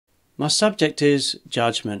My subject is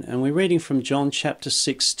judgment, and we're reading from John chapter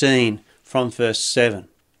 16 from verse 7.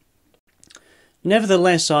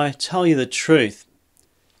 Nevertheless, I tell you the truth,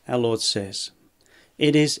 our Lord says.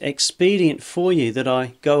 It is expedient for you that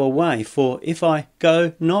I go away, for if I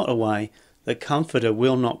go not away, the Comforter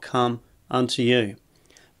will not come unto you.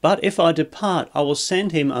 But if I depart, I will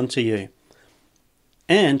send him unto you.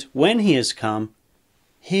 And when he is come,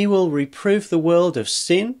 he will reprove the world of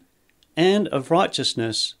sin, and of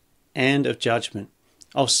righteousness, and of judgment.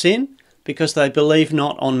 Of sin, because they believe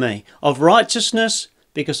not on me. Of righteousness,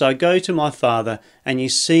 because I go to my Father, and ye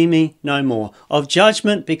see me no more. Of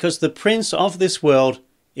judgment, because the prince of this world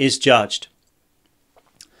is judged.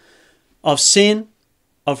 Of sin,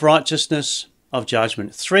 of righteousness, of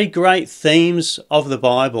judgment. Three great themes of the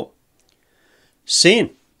Bible.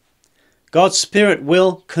 Sin. God's Spirit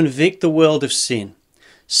will convict the world of sin.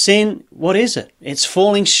 Sin, what is it? It's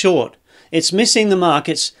falling short. It's missing the mark.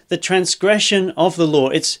 It's the transgression of the law.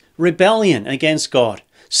 It's rebellion against God.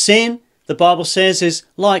 Sin, the Bible says, is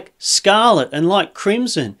like scarlet and like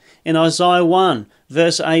crimson in Isaiah 1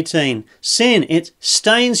 verse 18. Sin, it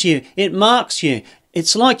stains you. It marks you.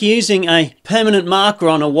 It's like using a permanent marker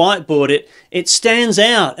on a whiteboard. It stands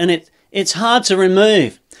out and it's hard to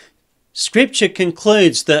remove. Scripture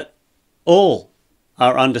concludes that all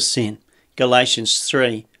are under sin. Galatians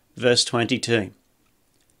 3 verse 22.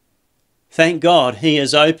 Thank God he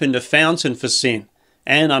has opened a fountain for sin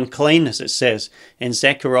and uncleanness, it says in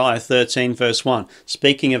Zechariah 13 verse 1,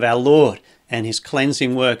 speaking of our Lord and his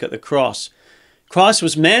cleansing work at the cross. Christ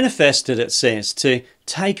was manifested, it says, to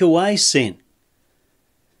take away sin.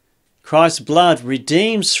 Christ's blood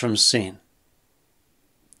redeems from sin.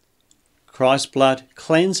 Christ's blood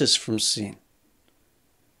cleanses from sin.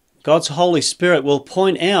 God's Holy Spirit will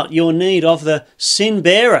point out your need of the sin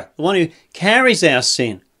bearer, the one who carries our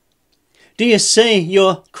sin. Do you see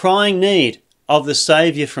your crying need of the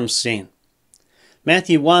Saviour from sin?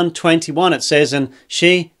 Matthew 1:21 it says, And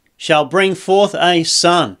she shall bring forth a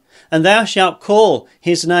son, and thou shalt call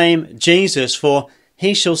his name Jesus, for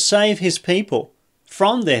he shall save his people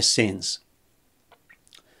from their sins.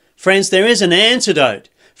 Friends, there is an antidote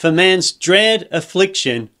for man's dread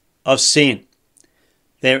affliction of sin.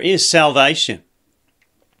 There is salvation.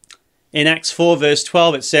 In Acts 4 verse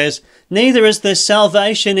 12 it says, Neither is there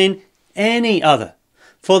salvation in any other,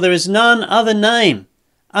 for there is none other name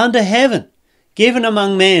under heaven given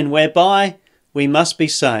among men whereby we must be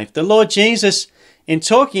saved. The Lord Jesus, in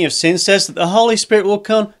talking of sin, says that the Holy Spirit will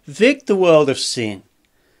convict the world of sin.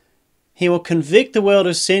 He will convict the world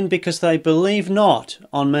of sin because they believe not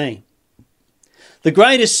on me. The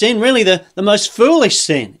greatest sin, really the most foolish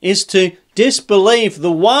sin, is to disbelieve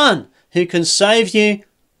the one who can save you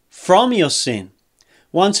from your sin.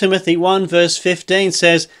 1 Timothy 1 verse 15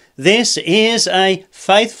 says, This is a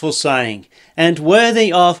faithful saying and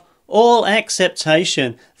worthy of all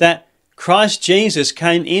acceptation that Christ Jesus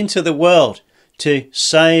came into the world to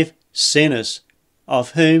save sinners,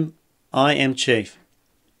 of whom I am chief.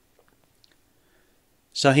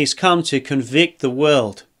 So he's come to convict the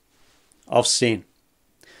world of sin.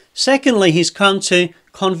 Secondly, he's come to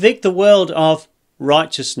convict the world of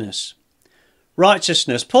righteousness.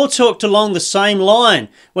 Righteousness. Paul talked along the same line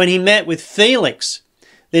when he met with Felix,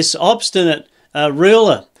 this obstinate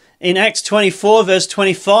ruler. In Acts 24 verse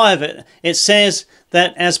 25 it says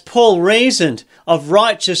that as Paul reasoned of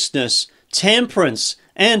righteousness, temperance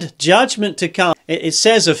and judgment to come, it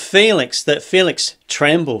says of Felix that Felix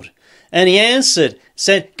trembled. And he answered,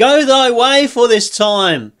 said, Go thy way for this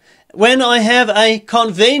time. When I have a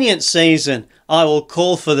convenient season, I will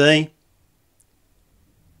call for thee.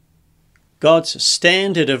 God's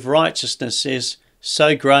standard of righteousness is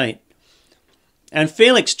so great. And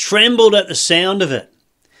Felix trembled at the sound of it.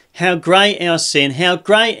 How great our sin, how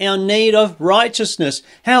great our need of righteousness,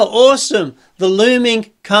 how awesome the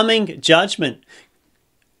looming coming judgment.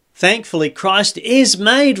 Thankfully, Christ is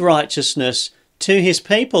made righteousness to his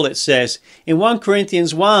people, it says in 1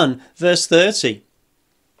 Corinthians 1 verse 30.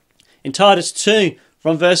 In Titus 2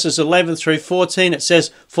 from verses 11 through 14 it says,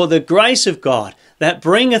 For the grace of God that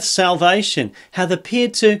bringeth salvation hath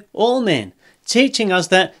appeared to all men, teaching us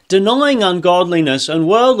that, denying ungodliness and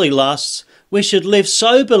worldly lusts, we should live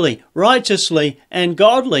soberly, righteously, and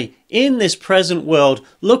godly in this present world,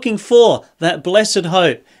 looking for that blessed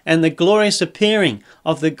hope and the glorious appearing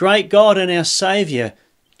of the great God and our Saviour,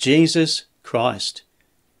 Jesus Christ,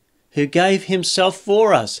 who gave himself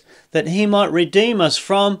for us, that he might redeem us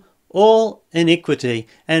from all iniquity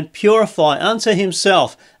and purify unto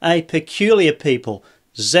himself a peculiar people,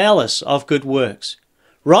 zealous of good works.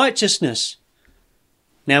 Righteousness.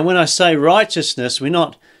 Now, when I say righteousness, we're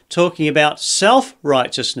not talking about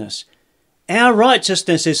self-righteousness. Our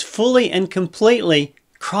righteousness is fully and completely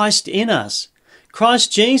Christ in us.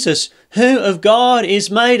 Christ Jesus, who of God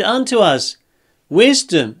is made unto us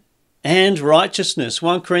wisdom and righteousness.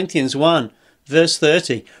 1 Corinthians 1 verse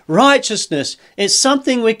 30. Righteousness is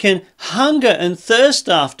something we can hunger and thirst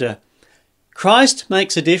after. Christ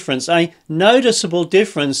makes a difference, a noticeable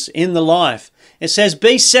difference in the life. It says,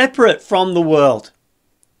 be separate from the world.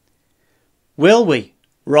 Will we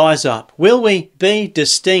rise up? Will we be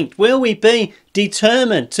distinct? Will we be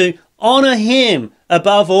determined to honour Him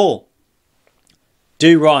above all?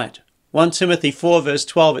 Do right. 1 Timothy 4 verse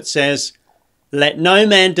 12 it says, let no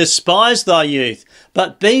man despise thy youth,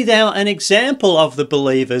 but be thou an example of the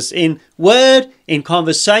believers in word, in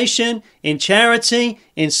conversation, in charity,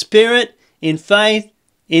 in spirit, in faith,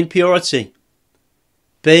 in purity.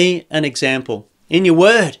 Be an example in your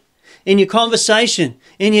word, in your conversation,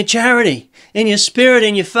 in your charity, in your spirit,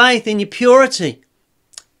 in your faith, in your purity.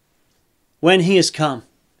 When He is come,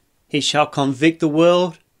 He shall convict the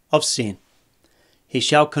world of sin. He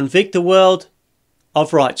shall convict the world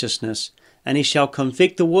of righteousness, and He shall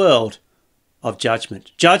convict the world of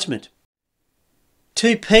judgment. Judgment.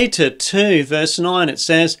 2 Peter 2 verse 9 it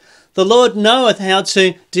says, the Lord knoweth how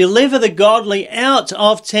to deliver the godly out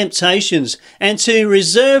of temptations, and to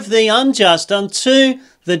reserve the unjust unto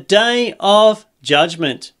the day of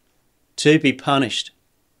judgment, to be punished.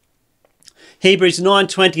 Hebrews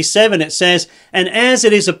 9:27 it says, and as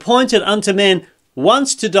it is appointed unto men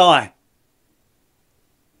once to die,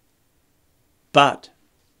 but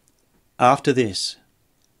after this,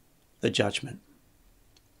 the judgment.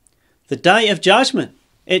 The day of judgment.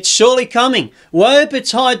 It's surely coming. Woe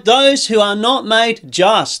betide those who are not made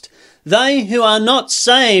just. They who are not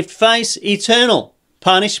saved face eternal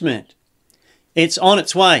punishment. It's on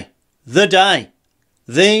its way. The day.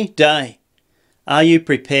 The day. Are you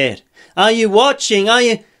prepared? Are you watching? Are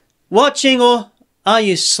you watching, or are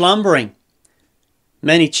you slumbering?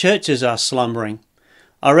 Many churches are slumbering.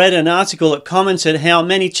 I read an article that commented how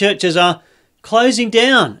many churches are closing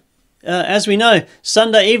down. As we know,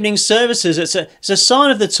 Sunday evening services, it's a sign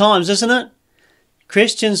of the times, isn't it?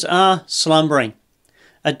 Christians are slumbering.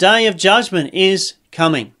 A day of judgment is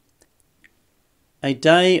coming. A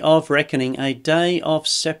day of reckoning, a day of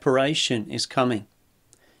separation is coming.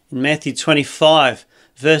 In Matthew 25,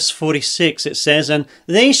 verse 46, it says, and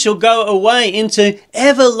these shall go away into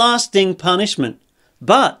everlasting punishment,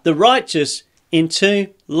 but the righteous into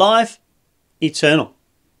life eternal.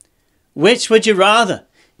 Which would you rather?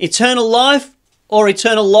 Eternal life or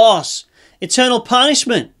eternal loss? Eternal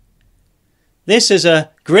punishment. This is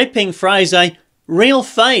a gripping phrase, a real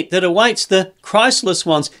fate that awaits the Christless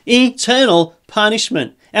ones. Eternal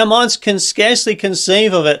punishment. Our minds can scarcely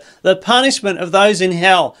conceive of it. The punishment of those in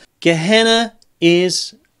hell. Gehenna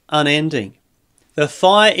is unending. The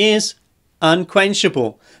fire is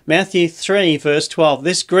unquenchable. Matthew 3 verse 12.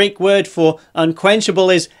 This Greek word for unquenchable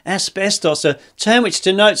is asbestos, a term which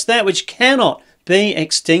denotes that which cannot be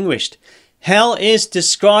extinguished. Hell is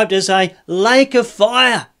described as a lake of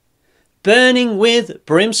fire, burning with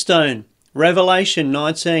brimstone. Revelation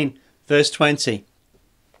 19 verse 20.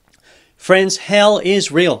 Friends, hell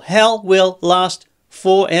is real. Hell will last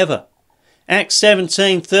forever. Acts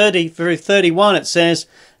 17:30 through 31 it says,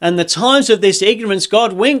 and the times of this ignorance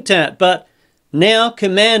God winked at, but now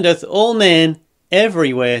commandeth all men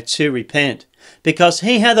everywhere to repent, because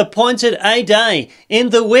He hath appointed a day in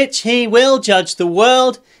the which He will judge the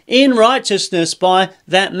world in righteousness by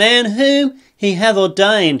that man whom He hath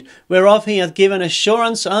ordained, whereof He hath given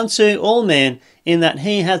assurance unto all men, in that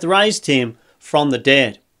He hath raised Him from the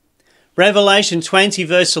dead. Revelation 20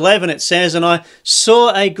 verse 11 it says, and I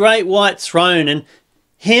saw a great white throne, and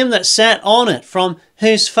Him that sat on it, from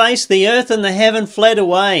whose face the earth and the heaven fled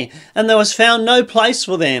away, and there was found no place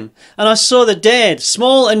for them. And I saw the dead,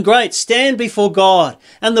 small and great, stand before God,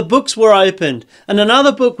 and the books were opened, and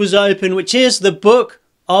another book was opened, which is the book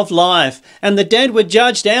of life. And the dead were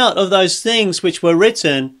judged out of those things which were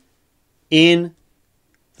written in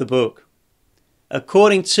the book,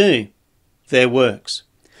 according to their works.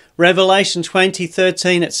 Revelation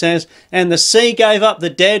 20:13 it says, and the sea gave up the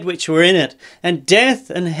dead which were in it, and death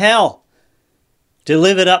and hell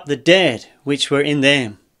delivered up the dead which were in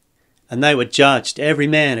them, and they were judged, every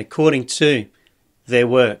man according to their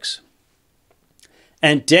works.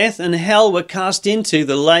 And death and hell were cast into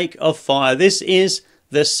the lake of fire. This is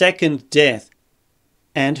the second death.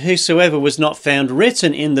 And whosoever was not found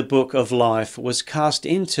written in the book of life was cast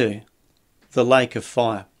into the lake of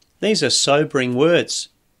fire. These are sobering words.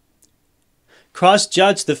 Christ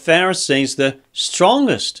judged the Pharisees, the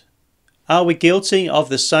strongest Are we guilty of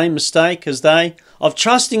the same mistake as they? Of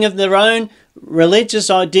trusting of their own religious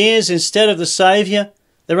ideas instead of the Saviour?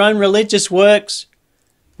 Their own religious works?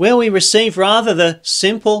 Will we receive rather the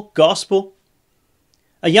simple gospel?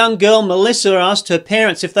 A young girl, Melissa, asked her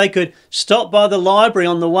parents if they could stop by the library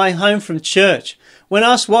on the way home from church. When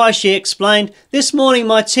asked why, she explained, "This morning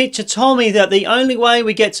my teacher told me that the only way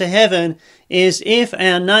we get to heaven is if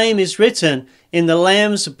our name is written in the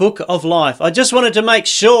Lamb's Book of Life. I just wanted to make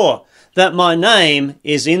sure that my name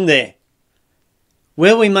is in there."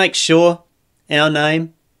 Will we make sure our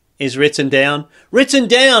name is written down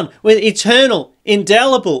with eternal,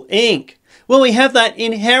 indelible ink? Will we have that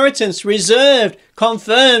inheritance reserved,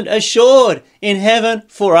 confirmed, assured in heaven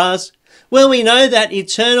for us? Will we know that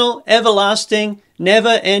eternal, everlasting,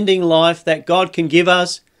 never-ending life that God can give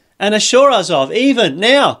us and assure us of, even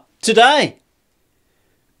now, today?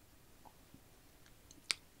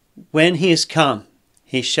 When he is come,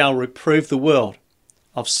 he shall reprove the world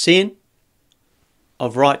of sin,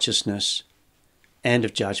 of righteousness, and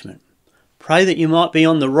of judgment. Pray that you might be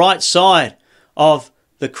on the right side of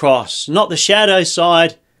the cross, not the shadow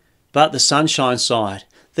side, but the sunshine side.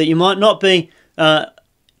 That you might not be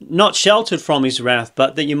not sheltered from his wrath,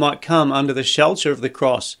 but that you might come under the shelter of the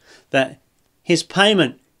cross. That his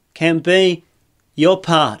payment can be your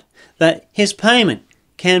part. That his payment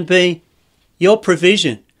can be your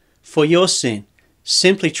provision for your sin.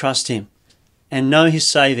 Simply trust him and know his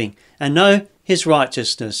saving and know his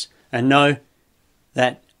righteousness and know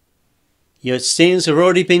that your sins have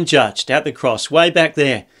already been judged at the cross, way back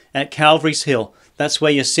there at Calvary's Hill. That's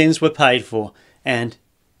where your sins were paid for, and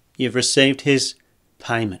you've received his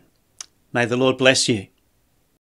payment. May the Lord bless you.